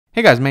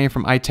Hey guys, Matt here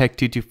from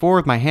iTech224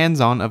 with my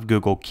hands-on of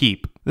Google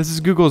Keep. This is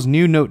Google's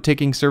new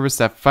note-taking service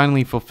that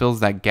finally fulfills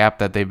that gap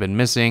that they've been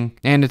missing,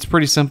 and it's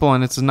pretty simple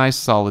and it's a nice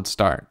solid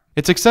start.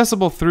 It's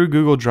accessible through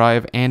Google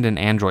Drive and an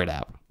Android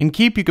app. In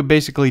Keep, you could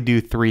basically do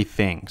three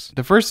things.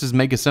 The first is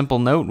make a simple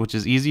note, which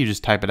is easy, you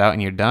just type it out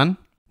and you're done.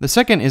 The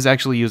second is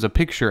actually use a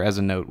picture as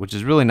a note, which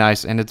is really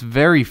nice, and it's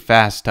very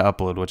fast to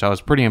upload, which I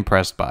was pretty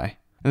impressed by.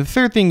 And the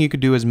third thing you could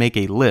do is make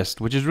a list,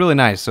 which is really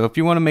nice. So if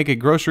you want to make a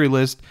grocery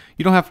list,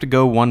 you don't have to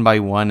go one by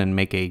one and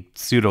make a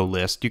pseudo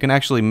list. You can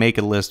actually make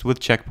a list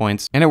with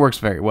checkpoints, and it works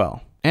very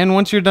well. And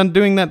once you're done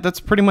doing that, that's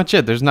pretty much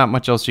it. There's not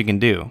much else you can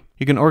do.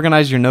 You can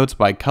organize your notes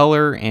by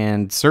color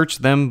and search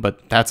them,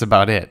 but that's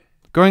about it.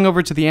 Going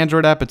over to the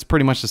Android app, it's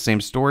pretty much the same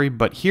story,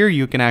 but here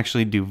you can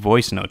actually do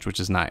voice notes, which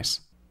is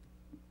nice.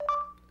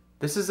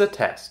 This is a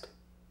test.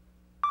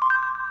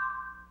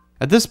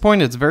 At this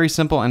point, it's very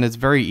simple and it's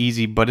very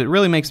easy, but it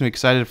really makes me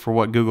excited for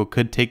what Google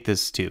could take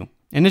this to.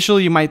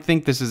 Initially, you might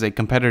think this is a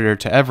competitor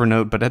to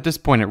Evernote, but at this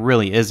point it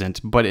really isn't,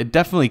 but it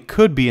definitely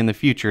could be in the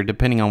future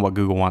depending on what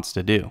Google wants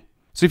to do.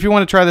 So if you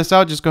want to try this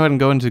out, just go ahead and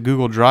go into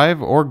Google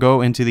Drive or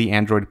go into the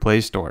Android Play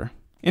Store.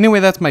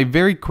 Anyway, that's my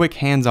very quick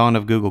hands-on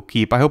of Google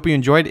Keep. I hope you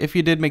enjoyed. If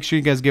you did, make sure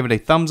you guys give it a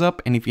thumbs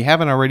up, and if you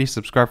haven't already,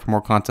 subscribe for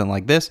more content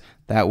like this.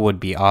 That would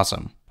be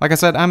awesome. Like I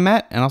said, I'm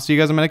Matt, and I'll see you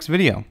guys in my next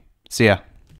video. See ya.